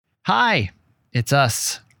Hi, it's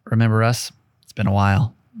us. Remember us? It's been a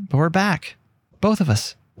while, but we're back. Both of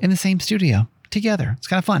us in the same studio together. It's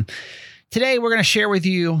kind of fun. Today, we're going to share with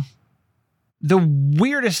you the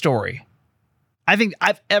weirdest story I think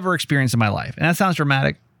I've ever experienced in my life. And that sounds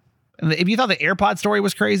dramatic. If you thought the AirPod story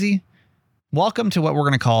was crazy, welcome to what we're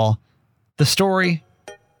going to call the story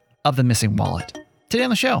of the missing wallet. Today on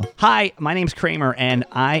the show. Hi, my name's Kramer, and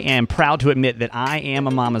I am proud to admit that I am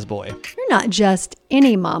a mama's boy. You're not just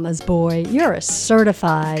any mama's boy, you're a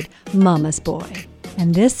certified mama's boy.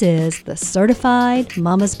 And this is the Certified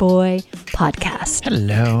Mama's Boy podcast.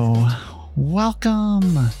 Hello.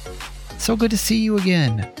 Welcome. So good to see you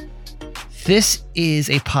again. This is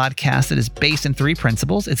a podcast that is based in three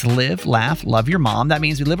principles. It's live, laugh, love your mom. That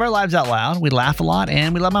means we live our lives out loud, we laugh a lot,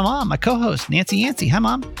 and we love my mom, my co-host, Nancy Yancey. Hi,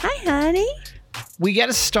 Mom. Hi, honey. We got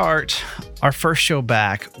to start our first show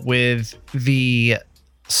back with the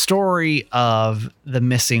story of the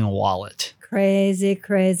missing wallet. Crazy,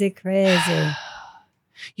 crazy, crazy.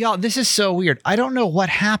 Y'all, this is so weird. I don't know what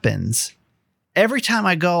happens. Every time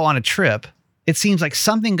I go on a trip, it seems like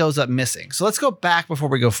something goes up missing. So let's go back before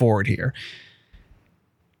we go forward here.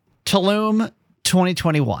 Tulum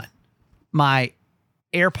 2021. My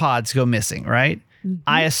AirPods go missing, right? Mm-hmm.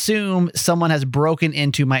 I assume someone has broken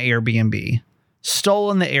into my Airbnb,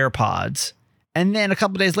 stolen the AirPods, and then a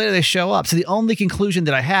couple of days later they show up. So the only conclusion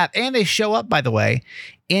that I have, and they show up, by the way,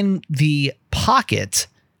 in the pocket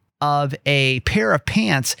of a pair of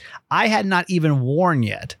pants I had not even worn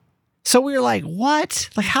yet. So we were like, what?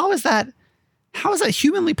 Like, how is that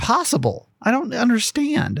humanly possible? I don't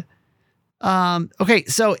understand. Okay,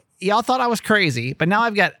 so y'all thought I was crazy, but now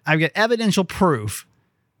I've got evidential proof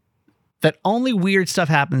that only weird stuff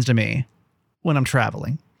happens to me when I'm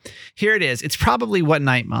traveling. Here it is. It's probably what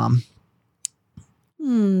night, Mom?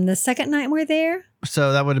 The second night we're there?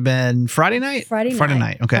 So that would have been Friday night? Friday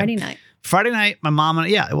night. Okay. Friday night. My mom and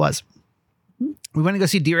it was. Mm-hmm. We went to go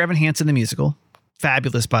see Dear Evan Hansen, the musical.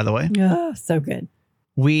 Fabulous, by the way. Oh, so good.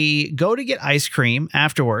 We go to get ice cream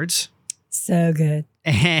afterwards. So good.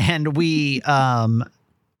 And we're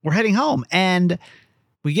heading home. And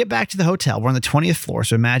we get back to the hotel. We're on the 20th floor.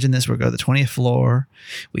 So imagine this. We'll go to the 20th floor.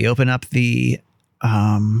 We open up the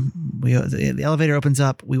elevator opens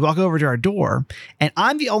up. We walk over to our door, and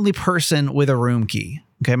I'm the only person with a room key.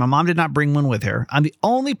 Okay. My mom did not bring one with her. I'm the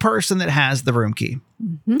only person that has the room key.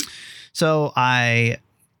 Mm-hmm. So I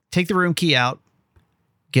take the room key out,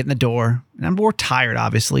 get in the door, and I'm more tired.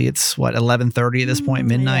 Obviously it's 11:30 at this point,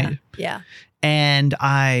 midnight. Yeah. And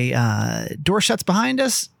door shuts behind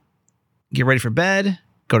us, get ready for bed,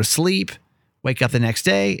 go to sleep, wake up the next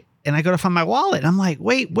day. And I go to find my wallet. And I'm like,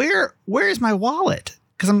 wait, where is my wallet?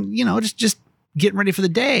 Because I'm, just getting ready for the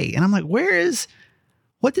day. And I'm like,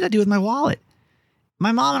 what did I do with my wallet?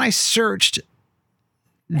 My mom and I searched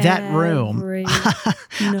that room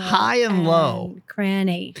high and low,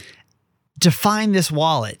 cranny, to find this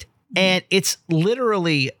wallet. And it's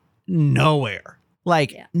literally nowhere,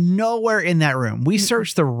 nowhere in that room. We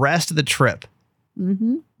searched the rest of the trip,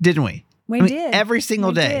 didn't we? We did. Every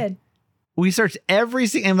single day. Did. We searched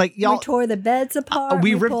everything, and y'all. We tore the beds apart.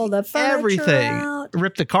 We pulled the furniture everything. out.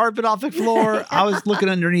 Ripped the carpet off the floor. I was looking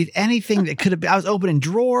underneath anything that could have been. I was opening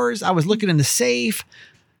drawers. I was looking in the safe.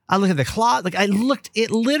 I looked at the closet. I looked at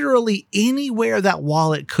literally anywhere that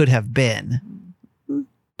wallet could have been,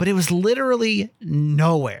 but it was literally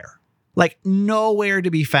nowhere. Nowhere to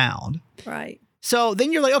be found. Right. So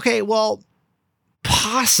then you're like, okay, well,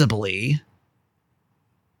 possibly.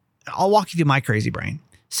 I'll walk you through my crazy brain.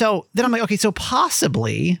 So then I'm like, okay, so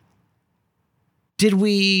possibly did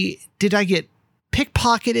I get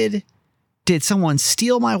pickpocketed? Did someone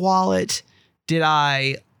steal my wallet?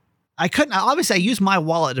 Obviously I used my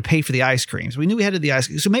wallet to pay for the ice creams. We knew we had to the ice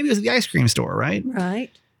cream. So maybe it was at the ice cream store, right? Right.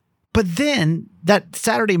 But then that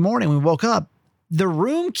Saturday morning when we woke up, the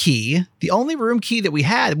room key, the only room key that we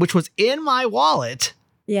had, which was in my wallet,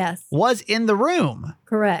 yes, was in the room.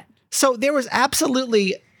 Correct. So there was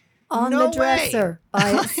absolutely on no the dresser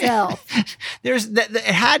way. By itself. It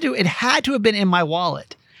had to have been in my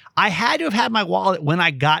wallet. I had to have had my wallet when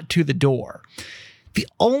I got to the door. The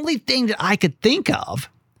only thing that I could think of,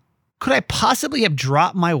 could I possibly have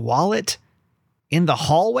dropped my wallet in the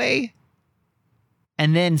hallway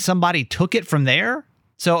and then somebody took it from there?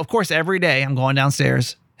 So of course, every day I'm going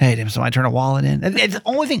downstairs. Hey, did somebody turn a wallet in? And the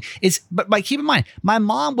only thing is, but keep in mind, my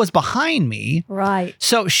mom was behind me. Right.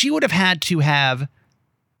 So she would have had to have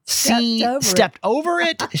stepped over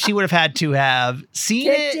it. She would have had to have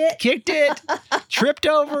seen kicked it, tripped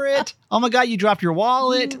over it. Oh my God, you dropped your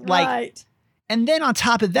wallet. Right. And then on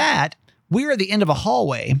top of that, we're at the end of a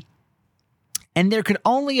hallway And there could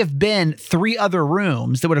only have been 3 other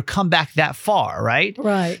rooms that would have come back that far, right?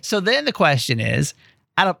 Right. So then the question is,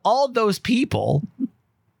 out of all those people,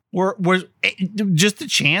 was just the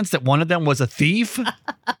chance that one of them was a thief?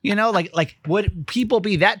 Like would people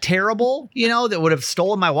be that terrible, that would have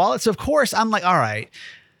stolen my wallet? So of course I'm like, all right,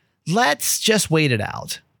 let's just wait it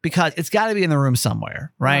out because it's got to be in the room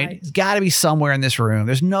somewhere, right? It's got to be somewhere in this room.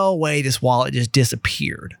 There's no way this wallet just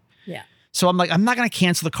disappeared. Yeah. So I'm like, I'm not going to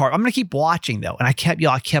cancel the card. I'm going to keep watching though. And I kept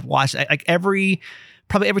watching. Like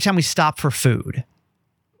probably every time we stopped for food,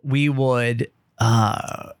 I'd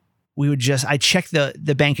check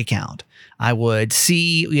the bank account. I would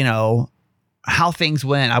see, how things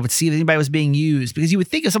went. I would see if anybody was being used because you would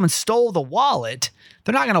think if someone stole the wallet,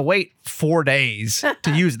 they're not going to wait 4 days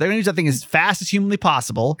to use it. They're going to use that thing as fast as humanly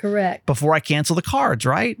possible. Correct. Before I cancel the cards,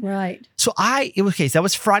 right? Right. So that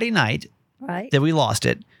was Friday night that we lost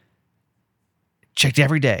it. Checked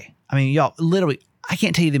every day. I mean, y'all, literally, I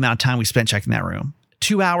can't tell you the amount of time we spent checking that room.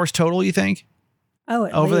 2 hours total, you think? Oh,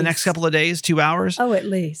 at Over least. the next couple of days, 2 hours? Oh, at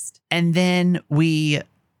least. And then we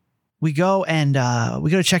go and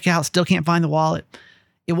we go to check out, still can't find the wallet.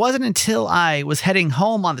 It wasn't until I was heading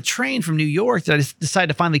home on the train from New York that I decided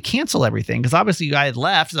to finally cancel everything because obviously I had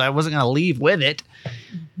left, so I wasn't going to leave with it.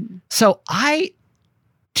 Mm-hmm. So I,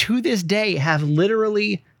 to this day, have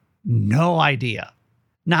literally no idea.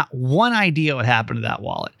 Not one idea what happened to that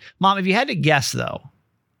wallet. Mom, if you had to guess though,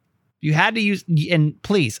 you had to use, and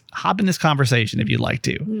please hop in this conversation if you'd like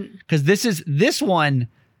to, because this one,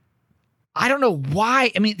 I don't know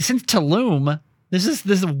why. I mean, since Tulum, this is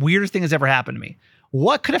the weirdest thing that's ever happened to me.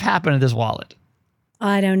 What could have happened to this wallet?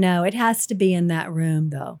 I don't know. It has to be in that room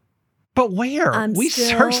though. But where? We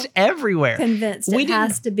searched everywhere. Convinced it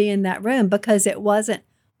has to be in that room because it wasn't.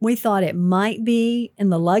 We thought it might be in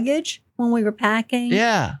the luggage when we were packing.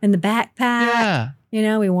 Yeah. In the backpack. Yeah.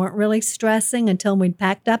 We weren't really stressing until we'd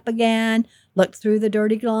packed up again, looked through the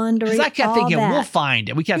dirty laundry. Because I kept thinking, we'll find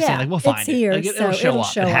it. We kept saying, we'll find it. Here, like, it'll show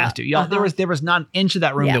up. It has to. Y'all, there was not an inch of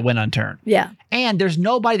that room that went unturned. Yeah. And there's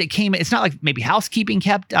nobody that came. It's not like maybe housekeeping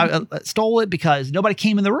stole it because nobody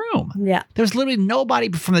came in the room. Yeah. There's literally nobody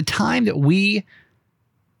from the time that we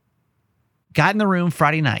got in the room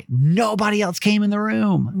Friday night. Nobody else came in the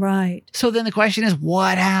room. Right. So then the question is,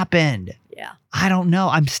 what happened? Yeah. I don't know.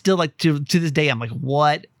 I'm still like, to this day, I'm like,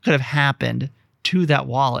 what could have happened to that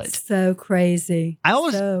wallet? So crazy. I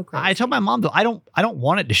told my mom though, I don't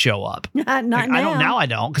want it to show up. Not now. I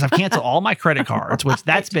don't because I've canceled all my credit cards, which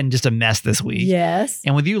that's been just a mess this week. Yes.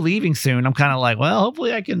 And with you leaving soon, I'm kind of like, well,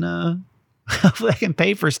 hopefully I can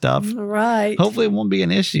pay for stuff. Right. Hopefully it won't be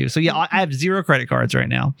an issue. So yeah, I have 0 credit cards right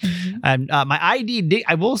now. Mm-hmm. And my ID,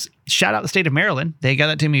 I will shout out the state of Maryland. They got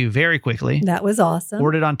that to me very quickly. That was awesome.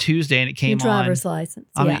 Ordered on Tuesday and it came Your driver's license.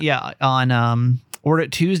 Ordered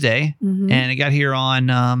it Tuesday and it got here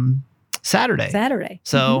on Saturday.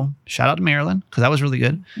 So shout out to Maryland because that was really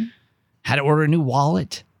good. Mm-hmm. Had to order a new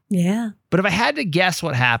wallet. Yeah. But if I had to guess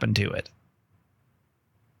what happened to it,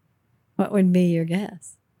 what would be your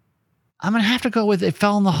guess? I'm going to have to go with it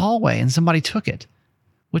fell in the hallway and somebody took it,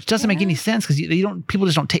 which doesn't make any sense because people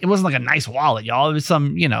just don't take, it wasn't like a nice wallet, y'all. It was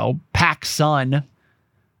some, PacSun,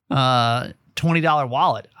 $20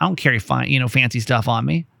 wallet. I don't carry fancy stuff on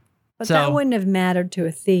me. But that wouldn't have mattered to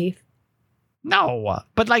a thief. No,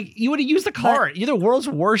 but like you would have used the card. You're the world's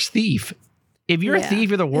worst thief. If you're a thief,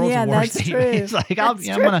 you're the world's worst thief. True. It's like I'm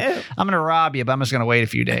gonna rob you, but I'm just gonna wait a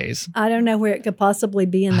few days. I don't know where it could possibly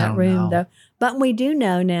be in that room though. But we do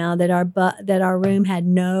know now that our room had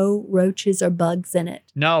no roaches or bugs in it.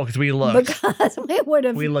 No, because we looked. Because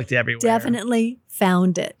we looked everywhere. Definitely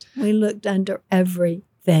found it. We looked under everything.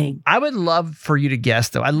 I would love for you to guess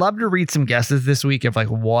though. I'd love to read some guesses this week of like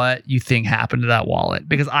what you think happened to that wallet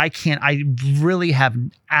because I really have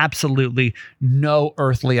absolutely no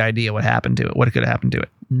earthly idea what happened to it, what could have happened to it.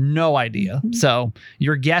 No idea. Mm-hmm. So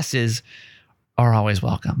your guesses are always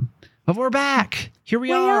welcome. But we're back. Here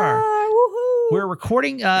we are. Woohoo. We're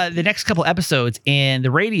recording the next couple episodes in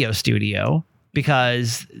the radio studio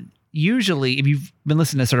because usually, if you've been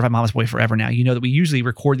listening to Certified Mama's Boy forever now, you know that we usually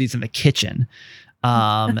record these in the kitchen.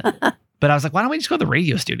 But I was like, why don't we just go to the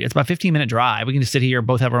radio studio? It's about a 15-minute drive. We can just sit here,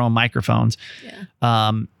 both have our own microphones.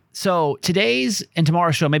 Yeah. So today's and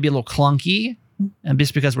tomorrow's show may be a little clunky, and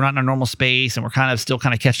just because we're not in our normal space and we're still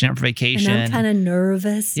catching up for vacation. And I'm kind of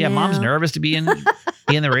nervous. Yeah, now. Mom's nervous to be in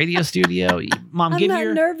the radio studio. Mom, I'm not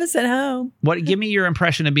nervous at home. Give me your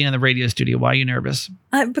impression of being in the radio studio. Why are you nervous?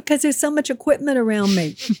 Because there's so much equipment around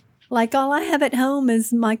me. Like all I have at home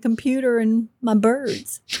is my computer and my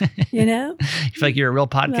birds, You feel like you're a real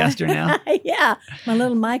podcaster now? Yeah. My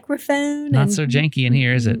little microphone. Not so janky in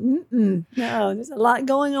here, is it? No, there's a lot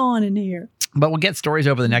going on in here. But we'll get stories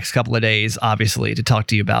over the next couple of days, obviously, to talk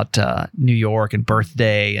to you about New York and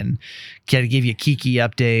birthday and give you a Kiki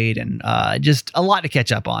update and just a lot to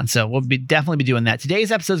catch up on. So we'll definitely be doing that.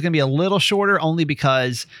 Today's episode is going to be a little shorter only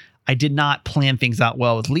because I did not plan things out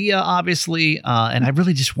well with Leah, obviously. And I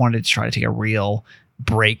really just wanted to try to take a real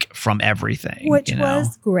break from everything. Which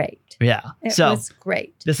was great. Yeah. It so was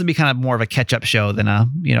great. This will be kind of more of a catch-up show than a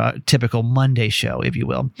typical Monday show, if you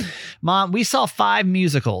will. Mom, we saw 5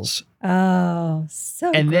 musicals. Oh,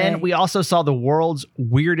 so And great. then we also saw the world's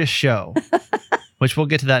weirdest show, which we'll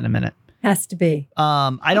get to that in a minute. Has to be.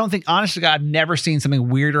 I don't think, honestly, God, I've never seen something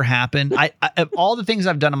weirder happen. I of all the things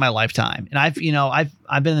I've done in my lifetime, and I've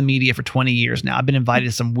been in the media for 20 years now. I've been invited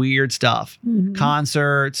to some weird stuff,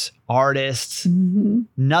 concerts, artists.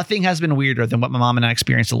 Nothing has been weirder than what my mom and I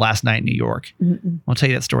experienced the last night in New York. I'll tell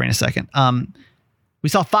you that story in a second. We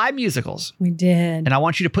saw 5 musicals. We did. And I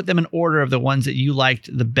want you to put them in order of the ones that you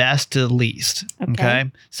liked the best to the least.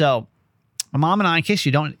 Okay. So my mom and I, in case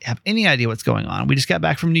you don't have any idea what's going on, we just got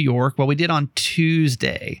back from New York. Well, we did on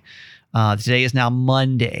Tuesday. Today is now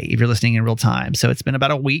Monday, if you're listening in real time. So it's been about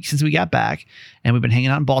a week since we got back, and we've been hanging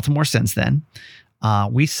out in Baltimore since then.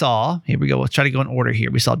 We saw, here we go. Let's try to go in order here.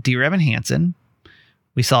 We saw Dear Evan Hansen.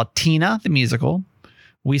 We saw Tina, the musical.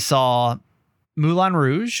 We saw Moulin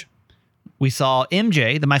Rouge. We saw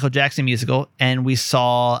MJ, the Michael Jackson musical. And we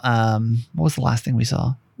saw, what was the last thing we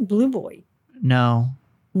saw? Blue Boy. No.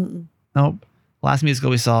 Nope. Last musical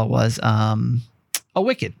we saw was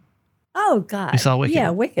Wicked. Oh, God. We saw Wicked. Yeah,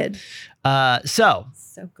 Wicked. So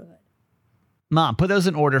good. Mom, put those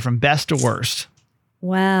in order from best to worst.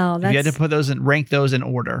 Wow. If you had to put those in, rank those in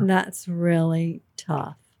order. That's really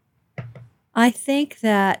tough. I think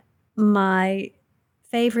that my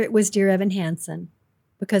favorite was Dear Evan Hansen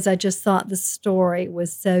because I just thought the story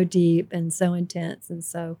was so deep and so intense and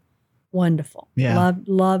so wonderful. Yeah.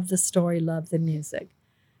 Love the story, love the music.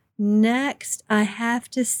 Next, I have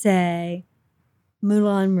to say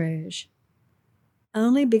Moulin Rouge,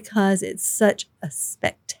 only because it's such a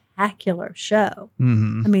spectacular show. I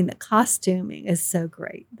mean, the costuming is so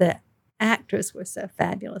great. The actors were so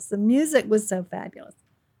fabulous. The music was so fabulous.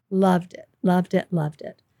 Loved it, loved it, loved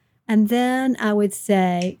it. And then I would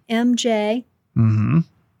say MJ,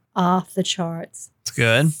 off the charts. It's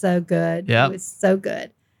good. So good. Yeah. It was so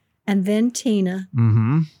good. And then Tina.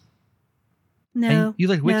 No. And you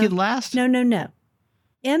like Wicked last? No.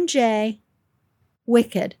 MJ,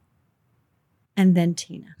 Wicked, and then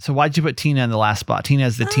Tina. So why'd you put Tina in the last spot? Tina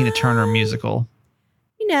is the Tina Turner musical.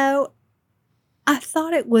 I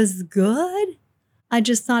thought it was good. I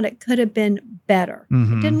just thought it could have been better.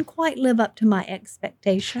 It didn't quite live up to my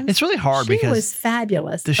expectations. It's really hard She because was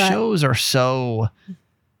fabulous. the shows are so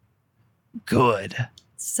good.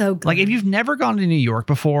 So good. Like if you've never gone to New York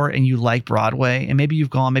before and you like Broadway, and maybe you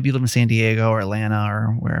live in San Diego or Atlanta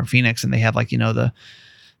or where Phoenix, and they have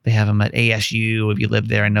they have them at ASU. If you live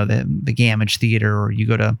there, I know the Gamage Theater, or you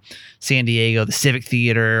go to San Diego, the Civic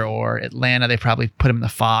Theater, or Atlanta, they probably put them in the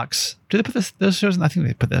Fox. Do they put those shows in? I think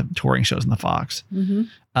they put the touring shows in the Fox. Maybe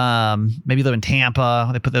you live in Tampa.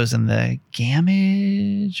 They put those in the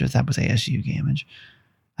Gamage, or that was ASU Gamage.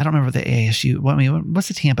 I don't remember the ASU. What's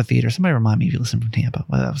the Tampa Theater? Somebody remind me if you listen from Tampa.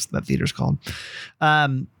 What that theater's called.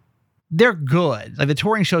 They're good. Like the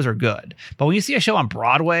touring shows are good. But when you see a show on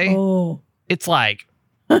Broadway, it's like,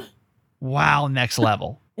 wow, next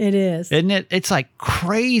level. It is. Isn't it? It's like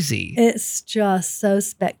crazy. It's just so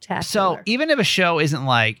spectacular. So even if a show isn't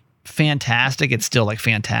like fantastic, it's still like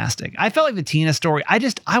fantastic. I felt like the Tina story, I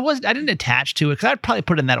didn't attach to it because I'd probably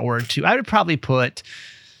put it in that order too. I would probably put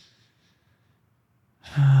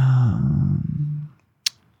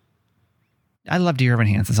I love Dear Evan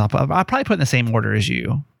Hansen. So I'll probably put it in the same order as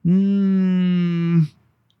you.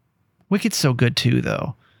 Wicked's so good too,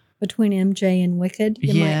 though. Between MJ and Wicked,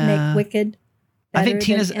 you might make Wicked better I think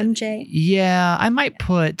Tina's than MJ. Yeah, I might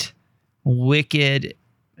put Wicked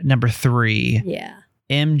number 3. Yeah.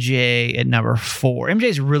 MJ at number 4. MJ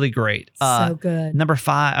is really great. So good. Number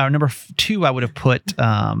 2, I would have put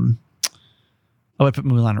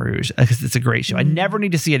Moulin Rouge because it's a great show. I never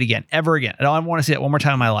need to see it again, ever again. I don't want to see it one more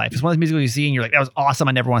time in my life. It's one of those musicals you see and you're like, that was awesome.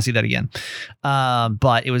 I never want to see that again.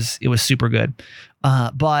 But it was super good.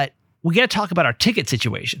 But we got to talk about our ticket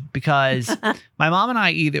situation because my mom and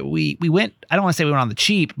I we went, I don't want to say we went on the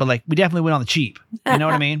cheap, but like we definitely went on the cheap. You know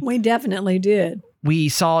what I mean? We definitely did. We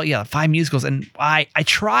saw, 5 musicals, and I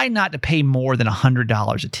try not to pay more than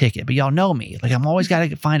 $100 a ticket, but y'all know me. Like I'm always got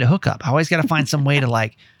to find a hookup. I always got to find some way to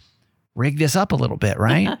like rig this up a little bit,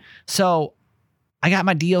 right? So I got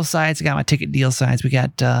my deal sites. I got my ticket deal sites. We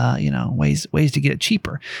got, ways to get it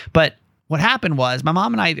cheaper. But what happened was my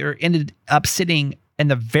mom and I ended up sitting in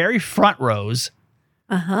the very front rows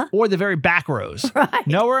Uh-huh. or the very back rows. Right.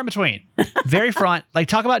 Nowhere in between. Very front. Like,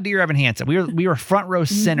 talk about Dear Evan Hansen. We were front row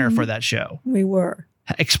center for that show. We were.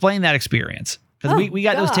 Explain that experience. Because Oh, we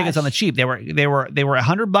got those tickets on the gosh. cheap. They were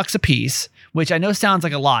 $100 a piece, which I know sounds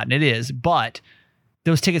like a lot, and it is, but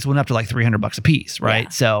those tickets went up to like $300 a piece, right? Yeah.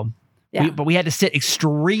 So, Yeah. but we had to sit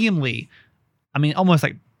extremely, I mean, almost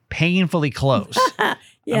like painfully close. I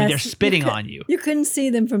mean, they're spitting on you. You couldn't see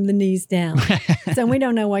them from the knees down. So we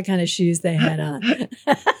don't know what kind of shoes they had on.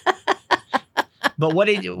 But what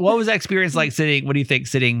was that experience like sitting? What do you think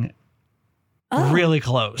sitting Oh, really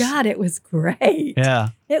close? God, it was great. Yeah.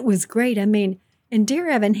 It was great. I mean, in Dear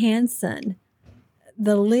Evan Hansen,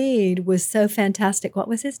 the lead was so fantastic. What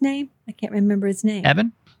was his name? I can't remember his name.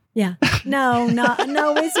 Evan? Yeah. No,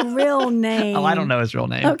 his real name. Oh, I don't know his real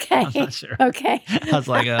name. Okay. I'm not sure. Okay. I was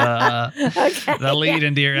like, Okay. the lead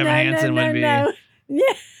in Dear Evan Hansen would be Yeah.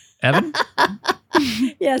 Evan?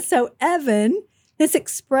 Yeah. So Evan, his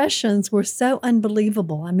expressions were so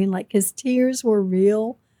unbelievable. I mean, like his tears were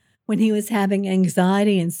real when he was having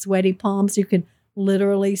anxiety and sweaty palms. You could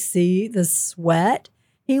literally see the sweat.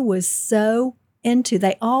 He was so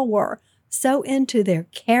they all were so into their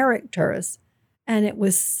characters, and it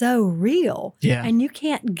was so real. Yeah. And you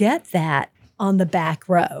can't get that on the back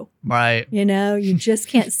row. Right. You know, you just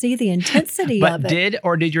can't see the intensity But of it.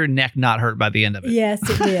 did your neck not hurt by the end of it? Yes,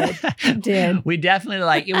 it did. It did. We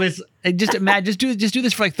definitely it was just imagine just do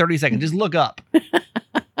this for like 30 seconds. Just look up.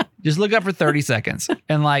 Just look up for 30 seconds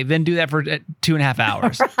and then do that for 2.5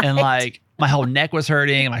 hours. Right. And my whole neck was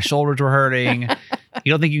hurting, my shoulders were hurting.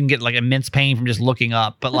 You don't think you can get immense pain from just looking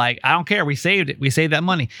up, but I don't care. We saved it. We saved that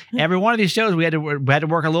money. Every one of these shows we had to work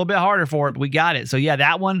a little bit harder for it, but we got it. So yeah,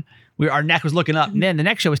 that one our neck was looking up. And then the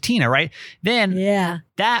next show was Tina, right? Then Yeah.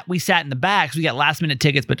 that we sat in the back because we got last minute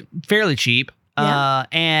tickets, but fairly cheap. Yeah.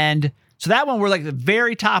 And so that one we're the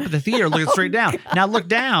very top of the theater, looking straight down. Now look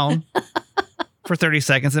down for 30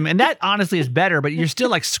 seconds. And that honestly is better, but you're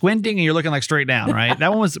still squinting and you're looking straight down, right? That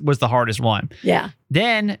one was the hardest one. Yeah.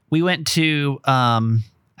 Then we went to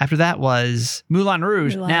after that was Moulin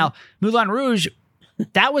Rouge. Moulin. Now, Moulin Rouge,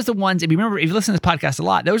 that was the ones, if you listen to this podcast a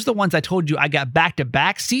lot, those are the ones I told you I got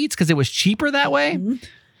back-to-back seats because it was cheaper that way. Mhm.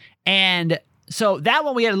 And so that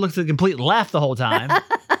one we had to look to the complete left the whole time.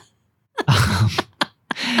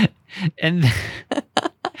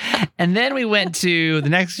 and then we went to the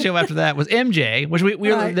next show after that was MJ, which we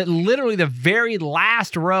were Right. literally the very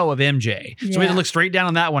last row of MJ. So we had Yeah. to look straight down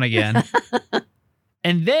on that one again.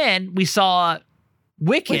 And then we saw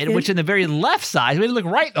Wicked, which in the very left side, we had to look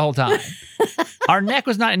right the whole time. Our neck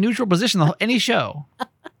was not in neutral position any show.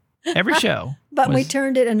 Every show. But we was-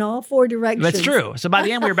 turned it in all four directions. That's true. So by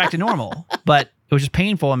the end we were back to normal, but it was just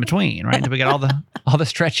painful in between, right? Until we got all the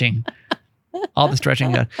stretching. All the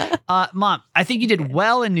stretching done. Mom, I think you did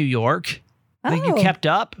well in New York. I think you Oh. kept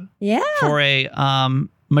up Yeah. for a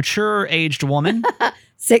mature aged woman.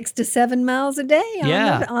 6 to 7 miles a day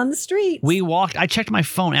Yeah. on the streets. I checked my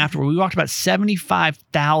phone afterward. We walked about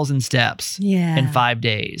 75,000 steps yeah. in 5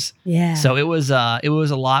 days. Yeah. So it was a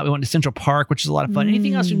lot. We went to Central Park, which is a lot of fun.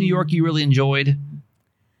 Anything else in New York you really enjoyed?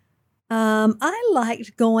 I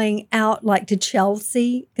liked going out to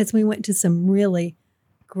Chelsea because we went to some really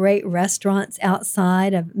great restaurants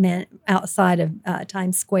outside of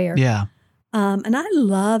Times Square. Yeah. And I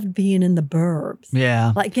loved being in the burbs.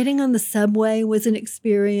 Yeah. Getting on the subway was an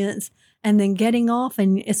experience, and then getting off,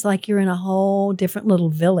 and it's like you're in a whole different little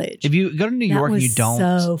village. If you go to New That York and was you don't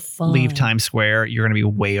so fun. leave Times Square, you're going to be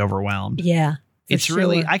way overwhelmed. Yeah. for It's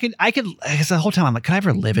really, sure. I could, because the whole time I'm like, could I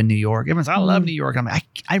ever live in New York? Everyone's, I love Mm. New York. I'm like,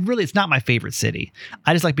 I really, it's not my favorite city.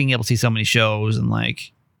 I just like being able to see so many shows and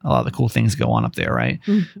a lot of the cool things go on up there, right?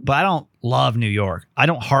 Mhm. But I don't love New York. I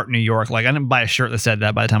don't heart New York. I didn't buy a shirt that said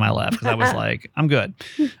that by the time I left because I was like, I'm good.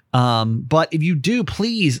 But if you do,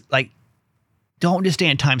 please, don't just stay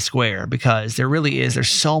in Times Square because there's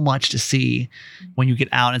so much to see when you get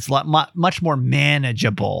out. It's a lot much more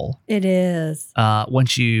manageable It is.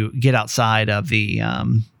 once you get outside of the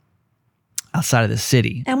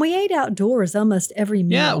city. And we ate outdoors almost every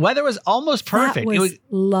meal. Yeah, weather was almost perfect. That was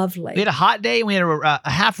lovely. We had a hot day and we had a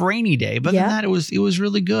half rainy day, but Yeah. other than that, it was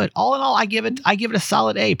really good. All in all, I give it a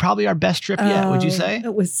solid A. Probably our best trip yet. Would you Oh, say?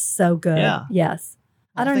 It was so good. Yeah. Yes.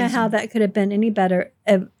 I don't know thanks. how that could have been any better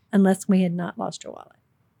unless we had not lost your wallet.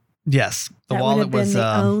 Yes, the That would wallet have been was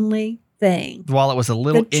the only thing a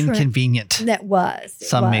little The tra- inconvenient. that was. It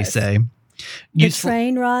Some may was. say. The You sl-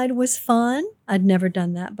 train ride was fun. I'd never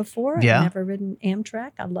done that before. Yeah. I'd never ridden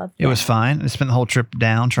Amtrak. I loved that. It was fine. I spent the whole trip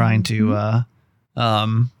down trying to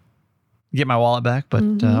get my wallet back, but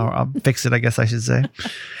Mhm. or I'll fix it, I guess I should say.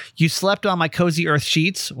 You slept on my Cozy Earth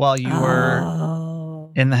sheets while you were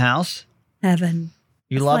in the house. Heaven.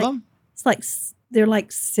 You It's love like- them? It's like they're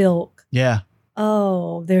like silk. Yeah.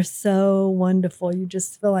 Oh, they're so wonderful. You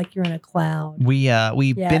just feel like you're in a cloud.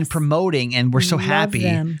 We've been Yes. promoting, and we're so Love happy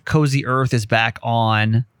them. Cozy Earth is back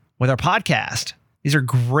on with our podcast. These are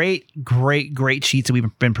great sheets that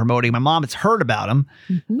we've been promoting. My mom has heard about them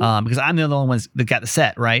Mhm. because I'm the only ones that got the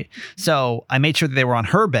set, right? So I made sure that they were on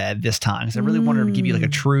her bed this time because I really wanted to give you like a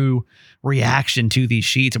true reaction to these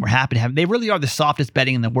sheets, and we're happy to have. They really are the softest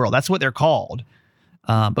bedding in the world. That's what they're called.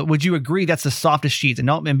 But would you agree that's the softest sheets?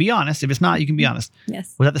 And be honest. If it's not, you can be honest.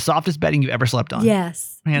 Yes. Was that the softest bedding you've ever slept on?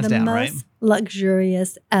 Yes. Hands the down, most right?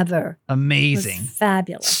 luxurious ever. It was Amazing.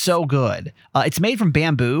 fabulous. So good. It's made from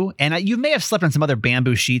bamboo, and you may have slept on some other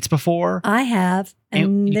bamboo sheets before. I have, And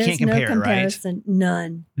and you there's can't compare, no right? comparison.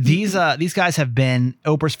 None. These guys have been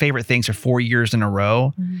Oprah's favorite things for 4 years in a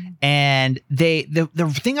row, Mhm. and the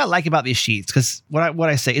thing I like about these sheets, because what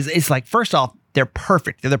I say is it's like, first off, they're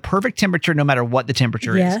perfect. They're the perfect temperature no matter what the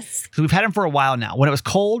temperature is. Yes. Because we've had them for a while now. When it was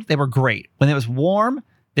cold, they were great. When it was warm,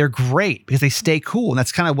 they're great because they stay cool, and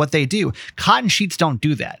that's kind of what they do. Cotton sheets don't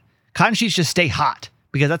do that. Cotton sheets just stay hot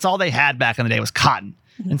because that's all they had back in the day was cotton.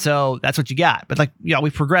 And so that's what you got. But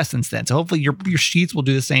we've progressed since then. So hopefully your sheets will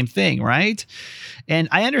do the same thing, right? And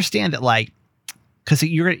I understand that because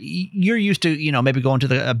you're used to, maybe going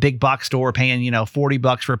to a big box store paying,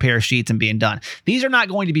 $40 for a pair of sheets and being done. These are not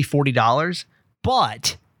going to be $40,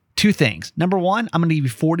 but two things. Number one, I'm going to give you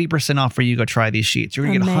 40% off for you to go try these sheets. You're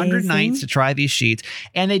going to get 100 Amazing. nights to try these sheets.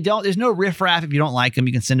 And there's no riffraff. If you don't like them,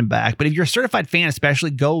 you can send them back. But if you're a certified fan, especially,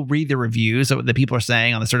 go read the reviews that people are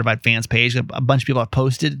saying on the certified fans page. A bunch of people have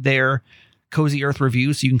posted their Cozy Earth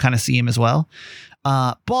reviews, so you can kind of see them as well.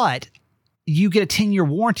 But you get a 10-year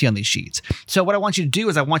warranty on these sheets. So what I want you to do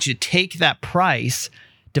is I want you to take that price,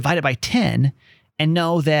 divide it by 10, and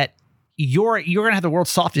know that you're going to have the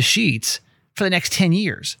world's softest sheets for the next 10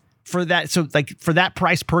 years. For that, so for that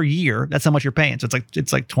price per year, that's how much you're paying. So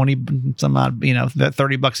it's like 20 some odd,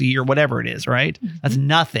 $30 a year, whatever it is, right? That's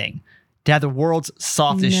nothing to have the world's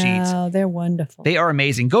softest sheets. No, they're wonderful. They are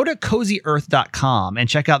amazing. Go to CozyEarth.com and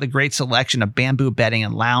check out the great selection of bamboo bedding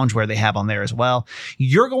and loungewear they have on there as well.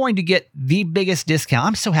 You're going to get the biggest discount.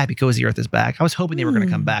 I'm so happy Cozy Earth is back. I was hoping they were going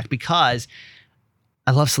to come back because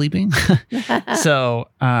I love sleeping. So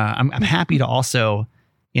I'm happy to also,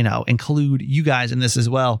 include you guys in this as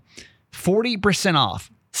well. 40% off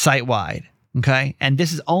site-wide. Okay. And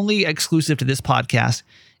this is only exclusive to this podcast.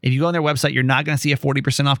 If you go on their website, you're not going to see a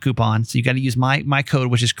 40% off coupon. So you got to use my code,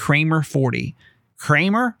 which is Kramer40.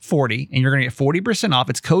 Kramer40, and you're going to get 40% off.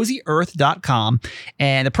 It's CozyEarth.com.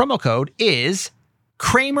 And the promo code is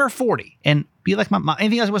Kramer40. And be like my mom.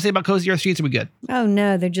 Anything else you want to say about Cozy Earth sheets? Are we good? Oh,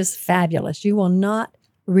 no, they're just fabulous. You will not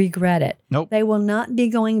regret it. Nope. They will not be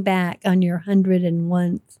going back on your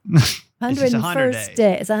 101st, It's just 100 days.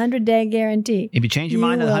 day. It's a 100-day guarantee. If you change your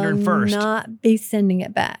mind on the 101st. You will not be sending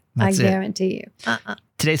it back. That's I it. guarantee you.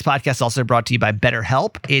 Today's podcast is also brought to you by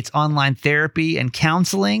BetterHelp. It's online therapy and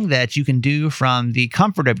counseling that you can do from the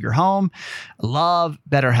comfort of your home. Love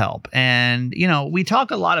BetterHelp. And, we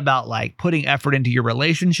talk a lot about putting effort into your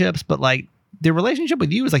relationships, but the relationship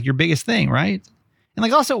with you is your biggest thing, right?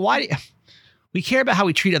 And also, we care about how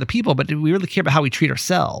we treat other people, but do we really care about how we treat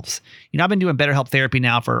ourselves? I've been doing BetterHelp therapy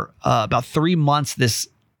now for about 3 months.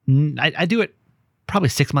 I do it probably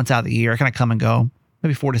 6 months out of the year. I kind of come and go,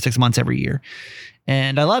 maybe 4 to 6 months every year.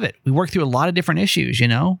 And I love it. We work through a lot of different issues,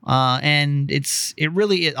 and honestly,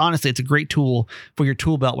 it's a great tool for your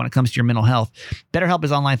tool belt when it comes to your mental health. BetterHelp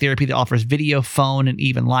is online therapy that offers video, phone, and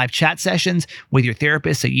even live chat sessions with your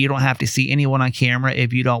therapist, so you don't have to see anyone on camera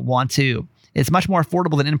if you don't want to. It's much more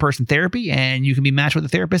affordable than in-person therapy, and you can be matched with a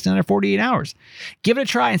therapist in under 48 hours. Give it a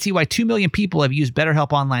try and see why 2 million people have used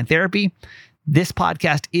BetterHelp online therapy. This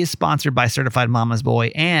podcast is sponsored by Certified Mama's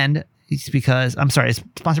Boy, and it's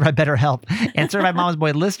sponsored by BetterHelp. And Certified Mama's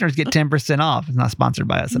Boy listeners get 10% off. It's not sponsored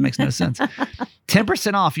by us. That makes no sense.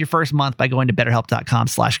 10% off your first month by going to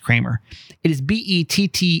BetterHelp.com/Kramer. It is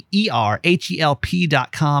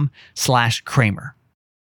BetterHelp.com/Kramer.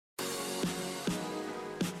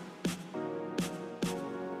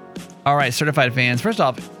 All right, certified fans. First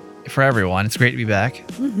off, for everyone, it's great to be back.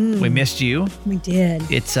 Mhm. We missed you. We did.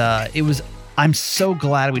 I'm so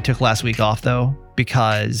glad we took last week off though,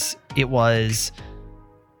 because it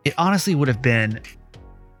honestly would have been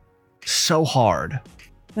so hard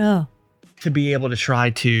Oh, to be able to try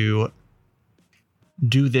to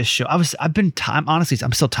do this show. Honestly,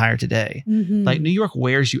 I'm still tired today. mhm. New York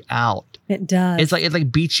wears you out. It does.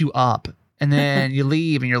 It beats you up. And then you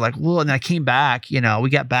leave and you're like, well, and then I came back, we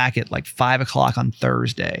got back at 5:00 on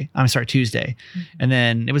Tuesday. And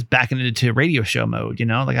then it was back into radio show mode,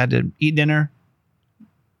 I had to eat dinner,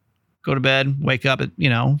 go to bed, wake up at,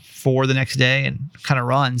 4 the next day and kind of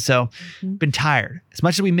run. So been tired. As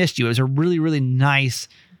much as we missed you, it was a really, really nice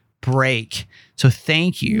break. So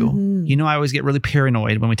thank you. I always get really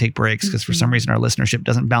paranoid when we take breaks because for some reason our listenership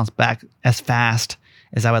doesn't bounce back as fast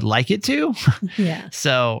as I would like it to. Yeah.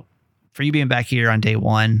 So for you being back here on day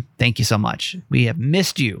one, thank you so much. We have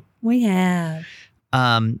missed you. We have.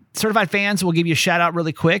 Certified fans, we'll give you a shout out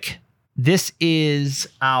really quick. This is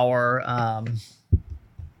our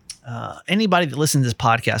anybody that listens to this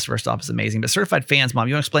podcast, first off, is amazing. But certified fans, Mom,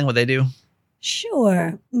 you want to explain what they do?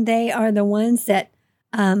 Sure. They are the ones that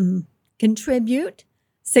contribute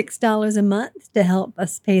 $6 a month to help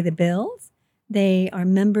us pay the bills. They are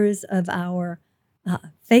members of our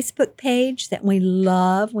Facebook page that we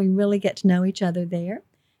love. We really get to know each other there.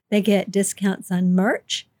 They get discounts on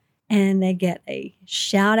merch, and they get a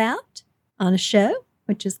shout out on a show,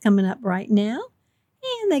 which is coming up right now.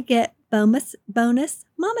 And they get bonus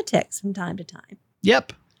mama texts from time to time.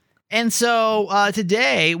 Yep. And so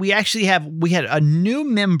today we had a new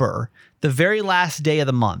member the very last day of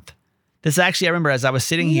the month. This actually, I remember as I was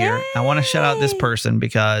sitting here, I want to shout out this person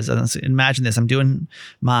because imagine this. I'm doing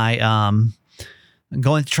my,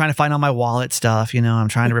 trying to find all my wallet stuff. I'm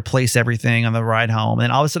trying to replace everything on the ride home. And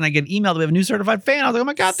then all of a sudden I get an email that we have a new certified fan. I was like, oh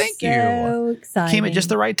my God, thank you. So exciting. Came at just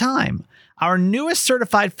the right time. Our newest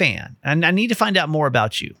certified fan, and I need to find out more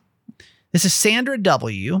about you. This is Sandra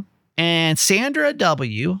W. And Sandra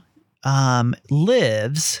W.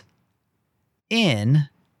 Lives in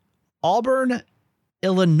Auburn,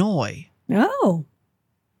 Illinois. Oh.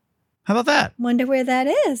 How about that? Wonder where that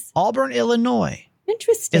is. Auburn, Illinois.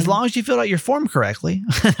 Interesting. As long as you filled out your form correctly,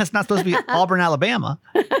 that's not supposed to be Auburn, Alabama,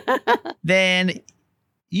 then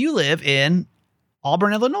you live in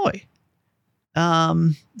Auburn, Illinois.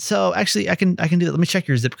 So actually I can do that. Let me check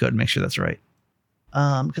your zip code and make sure that's right.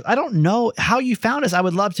 Because I don't know how you found us. I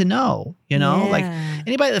would love to know, like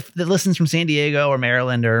anybody that listens from San Diego or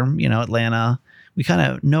Maryland or, Atlanta, we kind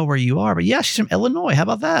of know where you are. But yeah, she's from Illinois. How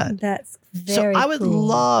about that? That's very I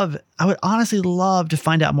would honestly love to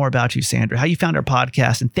find out more about you, Sandra, how you found our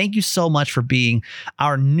podcast. And thank you so much for being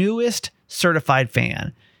our newest certified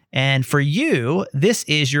fan. And for you, this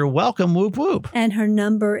is your welcome whoop whoop. And her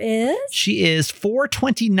number is? She is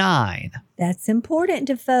 429. That's important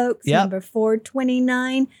to folks. Yep. Number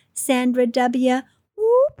 429, Sandra W.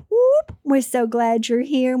 Whoop, whoop. We're so glad you're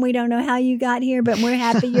here. And we don't know how you got here, but we're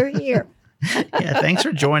happy you're here. Yeah, thanks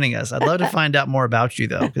for joining us. I'd love to find out more about you,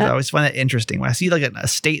 though, because I always find that interesting. When I see like a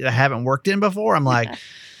state that I haven't worked in before, I'm like,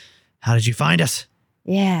 how did you find us?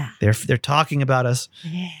 Yeah. They're talking about us.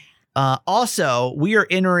 Yeah. Also, we are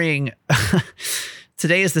entering,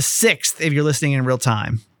 today is the 6th if you're listening in real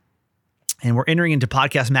time, and we're entering into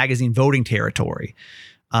Podcast Magazine voting territory.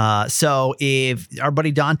 So if our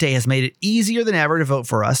buddy Dante has made it easier than ever to vote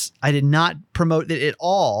for us, I did not promote it at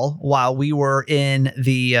all while we were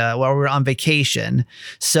on vacation.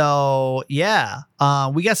 So yeah,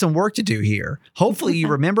 we got some work to do here. Hopefully you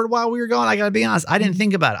remembered while we were gone. I gotta be honest, I didn't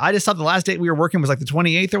think about it. I just thought the last date we were working was like the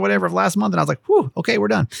 28th or whatever of last month. And I was like, whew, okay, we're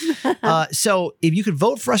done. So if you could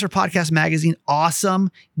vote for us for Podcast Magazine,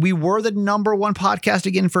 awesome. We were the #1 podcast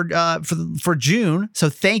again for June. So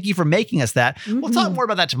thank you for making us that. Mm-hmm. We'll talk more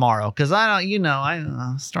about that tomorrow because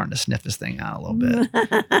I'm starting to sniff this thing out a little bit.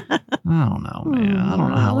 I don't know, man. I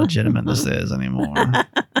don't know how legitimate this is anymore.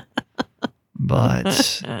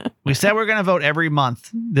 But we said we're going to vote every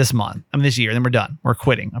month this year. Then we're done. We're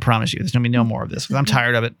quitting. I promise you. There's going to be no more of this because I'm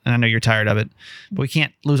tired of it. And I know you're tired of it. But we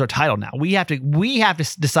can't lose our title now. We have to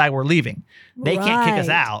decide we're leaving. They can't kick us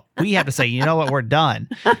out. We have to say, you know what? We're done.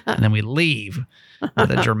 And then we leave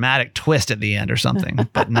with a dramatic twist at the end or something.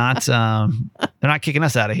 But not, they're not kicking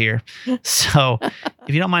us out of here. So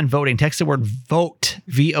if you don't mind voting, text the word VOTE,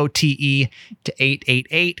 VOTE, to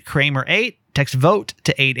 888 Kramer 8. Text VOTE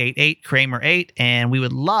to 888 Kramer 8, and we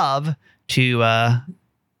would love to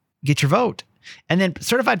get your vote. And then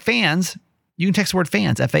certified fans, you can text the word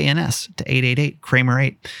fans, FANS, to 888 Kramer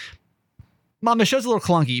 8. Mom, the show's a little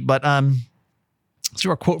clunky, but let's do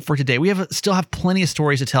our quote for today. We still have plenty of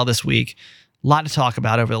stories to tell this week. A lot to talk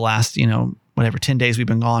about over the last, 10 days we've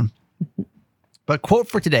been gone. But quote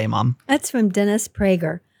for today, Mom. That's from Dennis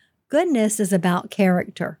Prager. Goodness is about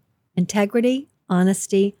character, integrity,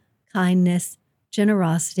 honesty, kindness,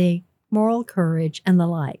 generosity, moral courage, and the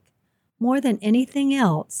like. More than anything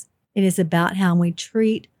else, it is about how we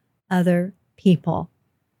treat other people.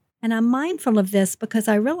 And I'm mindful of this because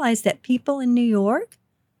I realize that people in New York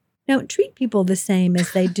don't treat people the same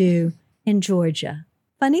as they do in Georgia.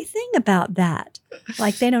 Funny thing about that.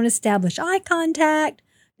 Like they don't establish eye contact.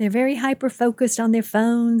 They're very hyper focused on their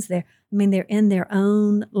phones. They're in their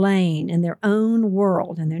own lane, in their own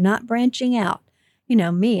world, and they're not branching out. You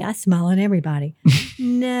know, me, I smile at everybody.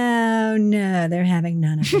 No, they're having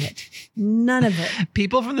none of it. None of it.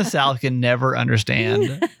 People from the South can never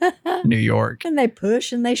understand New York. And they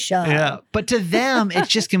push and they shove. Yeah. But to them, it's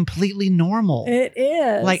just completely normal. It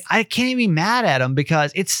is. Like, I can't even be mad at them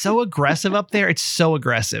because it's so aggressive up there. It's so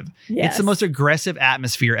aggressive. Yes. It's the most aggressive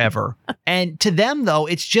atmosphere ever. And to them, though,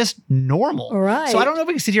 it's just normal. Right. So I don't know if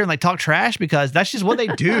we can sit here and like talk trash because that's just what they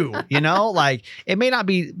do. You know, like it may not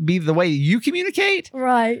be the way you communicate.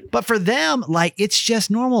 Right. But for them, like, it's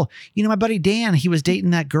just normal. You know, my buddy Dan, he was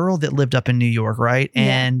dating that girl that lived up in New York, right? Yeah.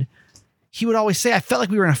 And he would always say, I felt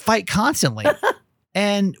like we were in a fight constantly.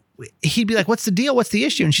 And he'd be like, what's the deal? What's the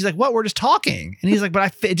issue? And she's like, what? We're just talking. And he's like,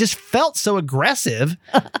 but it just felt so aggressive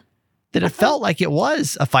that it felt like it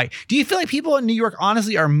was a fight. Do you feel like people in New York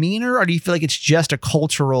honestly are meaner, or do you feel like it's just a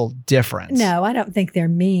cultural difference? No, I don't think they're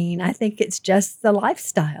mean. I think it's just the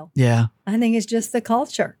lifestyle. Yeah. I think it's just the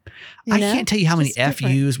culture. I can't tell you how many Just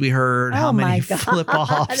different. FUs we heard, how Oh many my God.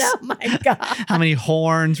 flip-offs, Oh my God. how many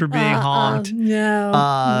horns were being honked. No.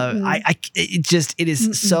 It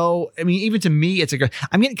is so, I mean, even to me,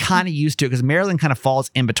 I'm getting kind of used to it because Maryland kind of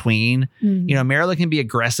falls in between. Mhm. You know, Maryland can be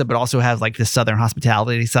aggressive, but also have like the Southern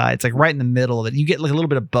hospitality side. It's like right in the middle of it. You get like a little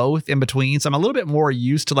bit of both in between. So I'm a little bit more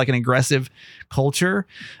used to like an aggressive culture.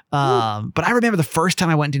 But I remember the first time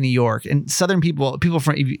I went to New York, and Southern people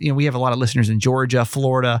from, you know, we have a lot of listeners in Georgia,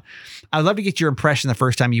 Florida. I'd love to get your impression the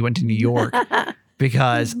first time you went to New York,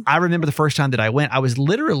 because I remember the first time that I went, I was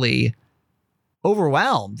literally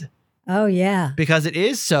overwhelmed. Oh, yeah. Because it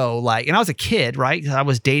is so like, and I was a kid, right? I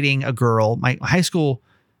was dating a girl, my high school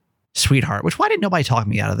sweetheart, which why didn't nobody talk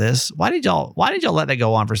me out of this? Why did y'all let that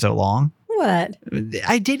go on for so long? What?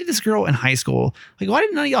 I dated this girl in high school. Like, why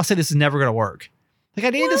didn't none of y'all say this is never going to work? Like,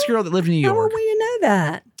 I dated this girl that lived in New How were York. we to know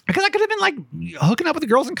that? Because I could have been like hooking up with the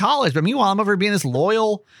girls in college. But meanwhile, I'm over here being this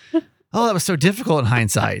loyal. Oh, that was so difficult in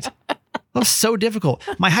hindsight. That was so difficult.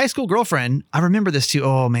 My high school girlfriend, I remember this too.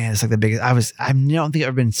 Oh man, it's like the biggest. I don't think I've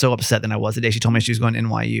ever been so upset than I was the day she told me she was going to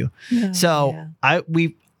NYU. Oh, So yeah.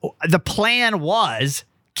 the plan was,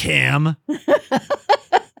 Kim,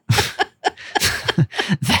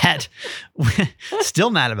 that still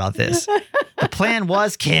mad about this. The plan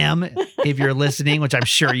was, Kim, if you're listening, which I'm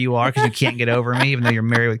sure you are because you can't get over me, even though you're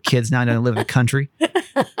married with kids now and don't live in the country.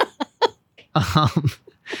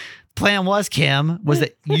 Plan was, Kim, was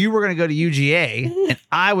that you were going to go to UGA and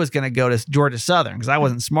I was going to go to Georgia Southern because I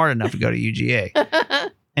wasn't smart enough to go to UGA.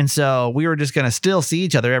 And so we were just going to still see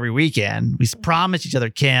each other every weekend. We promised each other,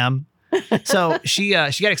 Kim. So she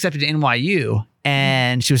got accepted to NYU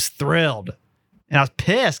and she was thrilled. And I was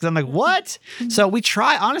pissed because I'm like, what? So we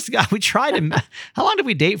tried, honestly, God, how long did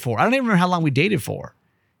we date for? I don't even remember how long we dated for.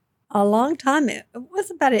 A long time. It was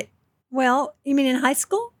about it. Well, you mean in high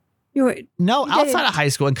school? No, You outside dated- of high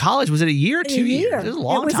school. In college, was it a year or 2 years? It was a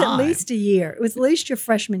long time. It was at least a year. It was at least your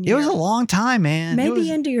freshman year. It was a long time, man. Maybe It was,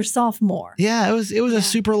 into your sophomore. yeah, it was a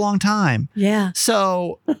super long time. Yeah.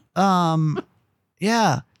 So,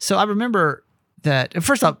 yeah. So I remember that.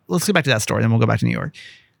 First off, let's go back to that story, then we'll go back to New York.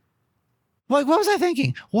 Like, what was I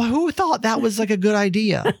thinking? Well, who thought that was like a good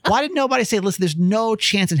idea? Why did nobody say, listen, there's no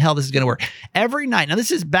chance in hell this is going to work? Every night. Now,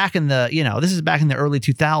 this is back in the early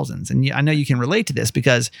 2000s. And I know you can relate to this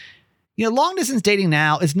because, long distance dating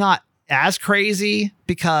now is not as crazy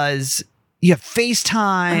because you have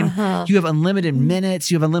FaceTime, you have unlimited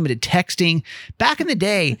minutes, you have unlimited texting. Back in the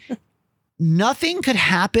day, nothing could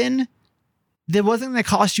happen that wasn't going to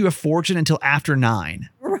cost you a fortune until after 9.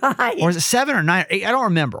 Right. Or is it 7 or 9 or 8? I don't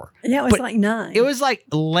remember. Yeah, it was But like 9. It was like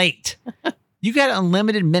late. You got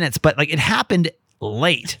unlimited minutes, but like it happened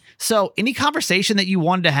late. So any conversation that you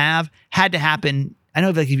wanted to have had to happen. I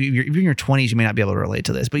know like if you're in your 20s, you may not be able to relate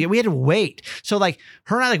to this, but yeah, we had to wait. So like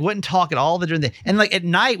her and I like wouldn't talk at all during the, and like at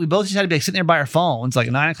night, we both just had to be like sitting there by our phones, like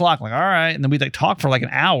 9 o'clock, like, all right. And then we'd like talk for like an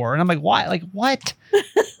hour. And I'm like, why? Like, what?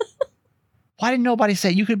 Why didn't nobody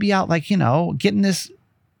say you could be out like, getting this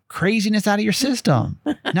craziness out of your system?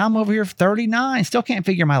 Now I'm over here 39, still can't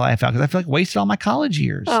figure my life out because I feel like wasted all my college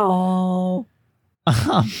years. Oh.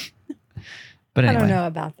 But anyway, I don't know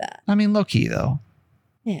about that. I mean, low key though,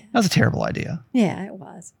 Yeah. that was a terrible idea. Yeah, it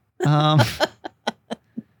was. That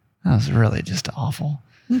was really just awful.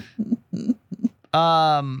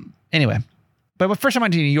 Anyway, but first time I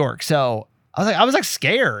went to New York, so I was like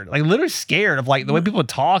scared, like literally scared of like the way people would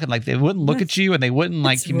talk and like they wouldn't look at you and they wouldn't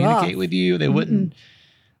like That's communicate rough. with you. They wouldn't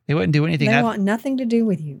do anything. They I want nothing to do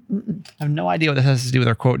with you. Mm-mm. have no idea what this has to do with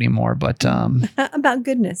our quote anymore, but About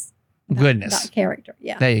goodness. Goodness. Not character.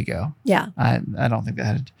 Yeah. There you go. Yeah. I don't think that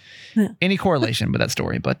had Yeah. any correlation with that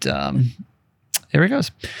story, but there it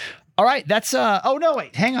goes. All right, that's oh no,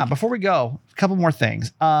 wait, hang on. Before we go, a couple more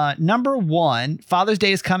things. Number one, Father's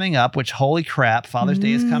Day is coming up, which holy crap, Father's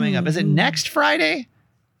Day is coming up. Is it next Friday?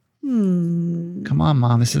 Come on,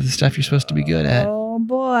 Mom. This is the stuff you're supposed to be good at. Oh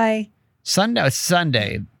boy. Sunday. It's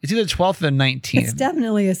Sunday. It's either the 12th or the 19th. It's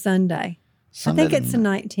definitely a Sunday. I think it's the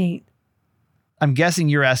 19th. I'm guessing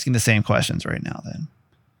you're asking the same questions right now then.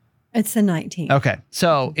 It's the 19th. Okay.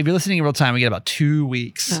 So if you're listening in real time, we get about 2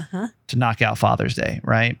 weeks to knock out Father's Day,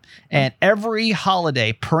 right? And every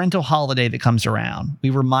holiday, parental holiday that comes around,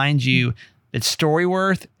 we remind you that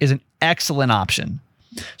Storyworth is an excellent option.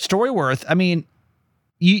 Storyworth, I mean,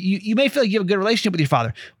 you may feel like you have a good relationship with your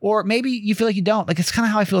father, or maybe you feel like you don't. Like, it's kind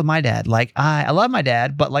of how I feel with my dad. Like, I love my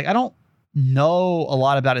dad, but like, I don't know a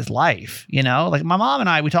lot about his life, you know? Like, my mom and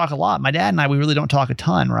I, we talk a lot. My dad and I, we really don't talk a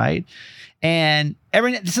ton, right? And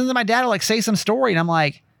sometimes my dad will like say some story and I'm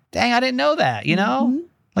like, dang, I didn't know that, you know?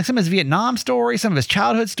 Like some of his Vietnam stories, some of his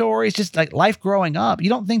childhood stories, just like life growing up. You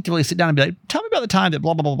don't think to really sit down and be like, tell me about the time that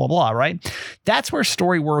blah, blah, blah, blah, blah, right? That's where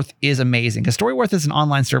Storyworth is amazing, because Storyworth is an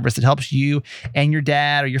online service that helps you and your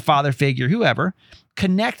dad or your father figure, whoever,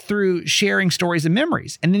 connect through sharing stories and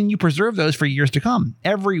memories. And then you preserve those for years to come.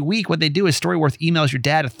 Every week, what they do is Storyworth emails your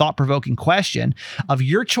dad a thought-provoking question of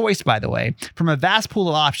your choice, by the way, from a vast pool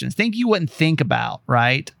of options. Things you wouldn't think about,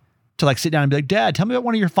 right? To like sit down and be like, Dad, tell me about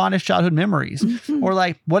one of your fondest childhood memories. Or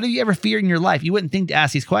like, what have you ever feared in your life? You wouldn't think to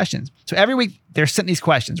ask these questions. So every week they're sent these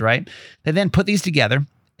questions, right? They then put these together.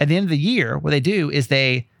 At the end of the year, what they do is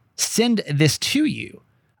they send this to you.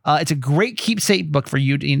 It's a great keepsake book for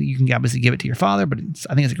you. You can obviously give it to your father, but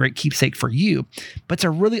I think it's a great keepsake for you. But it's a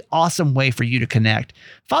really awesome way for you to connect.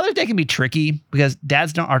 Father's Day can be tricky because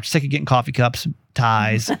dads are sick of getting coffee cups,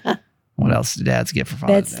 ties. What else do dads get for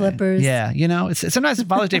Father's Day? Bed slippers. Yeah, you know, it's sometimes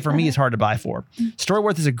Father's Day for me is hard to buy for.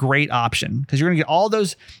 Storyworth is a great option because you're going to get all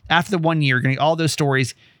those after the 1 year. You're going to get all those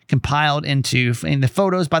stories compiled into the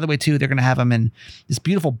photos. By the way, too, they're going to have them in this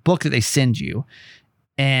beautiful book that they send you,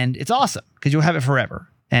 and it's awesome because you'll have it forever.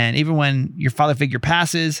 And even when your father figure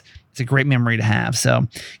passes, it's a great memory to have. So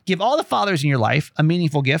give all the fathers in your life a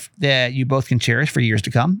meaningful gift that you both can cherish for years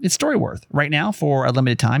to come. It's Storyworth. Right now, for a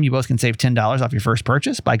limited time, you both can save $10 off your first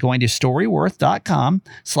purchase by going to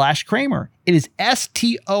storyworth.com/Kramer. It is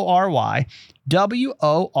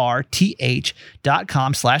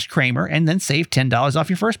STORYWORTH.com/Kramer, and then save $10 off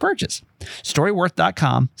your first purchase.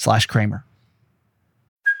 Storyworth.com/Kramer.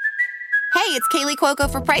 Hey, it's Kaylee Cuoco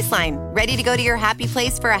for Priceline. Ready to go to your happy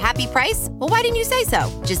place for a happy price? Well, why didn't you say so?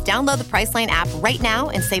 Just download the Priceline app right now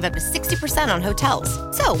and save up to 60% on hotels.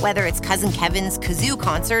 So whether it's Cousin Kevin's Kazoo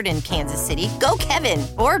Concert in Kansas City, go Kevin,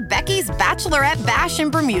 or Becky's Bachelorette Bash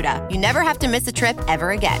in Bermuda, you never have to miss a trip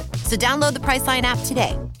ever again. So download the Priceline app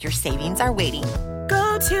today. Your savings are waiting.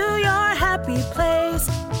 Go to your happy place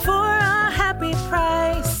for a happy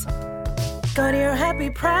price. Go to your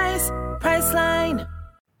happy price, Priceline.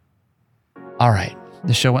 All right.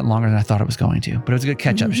 The show went longer than I thought it was going to, but it was a good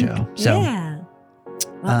catch-up show. So yeah.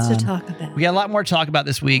 Lots to talk about. We got a lot more to talk about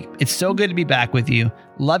this week. It's so good to be back with you.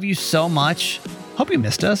 Love you so much. Hope you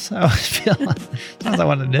missed us. I always feel like sometimes I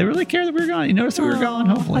wanted to really care that we were gone. You noticed that we were gone,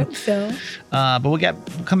 hopefully. Hope so. But we'll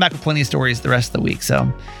come back with plenty of stories the rest of the week.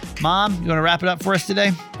 So, Mom, you want to wrap it up for us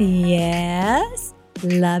today? Yes.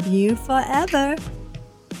 Love you forever.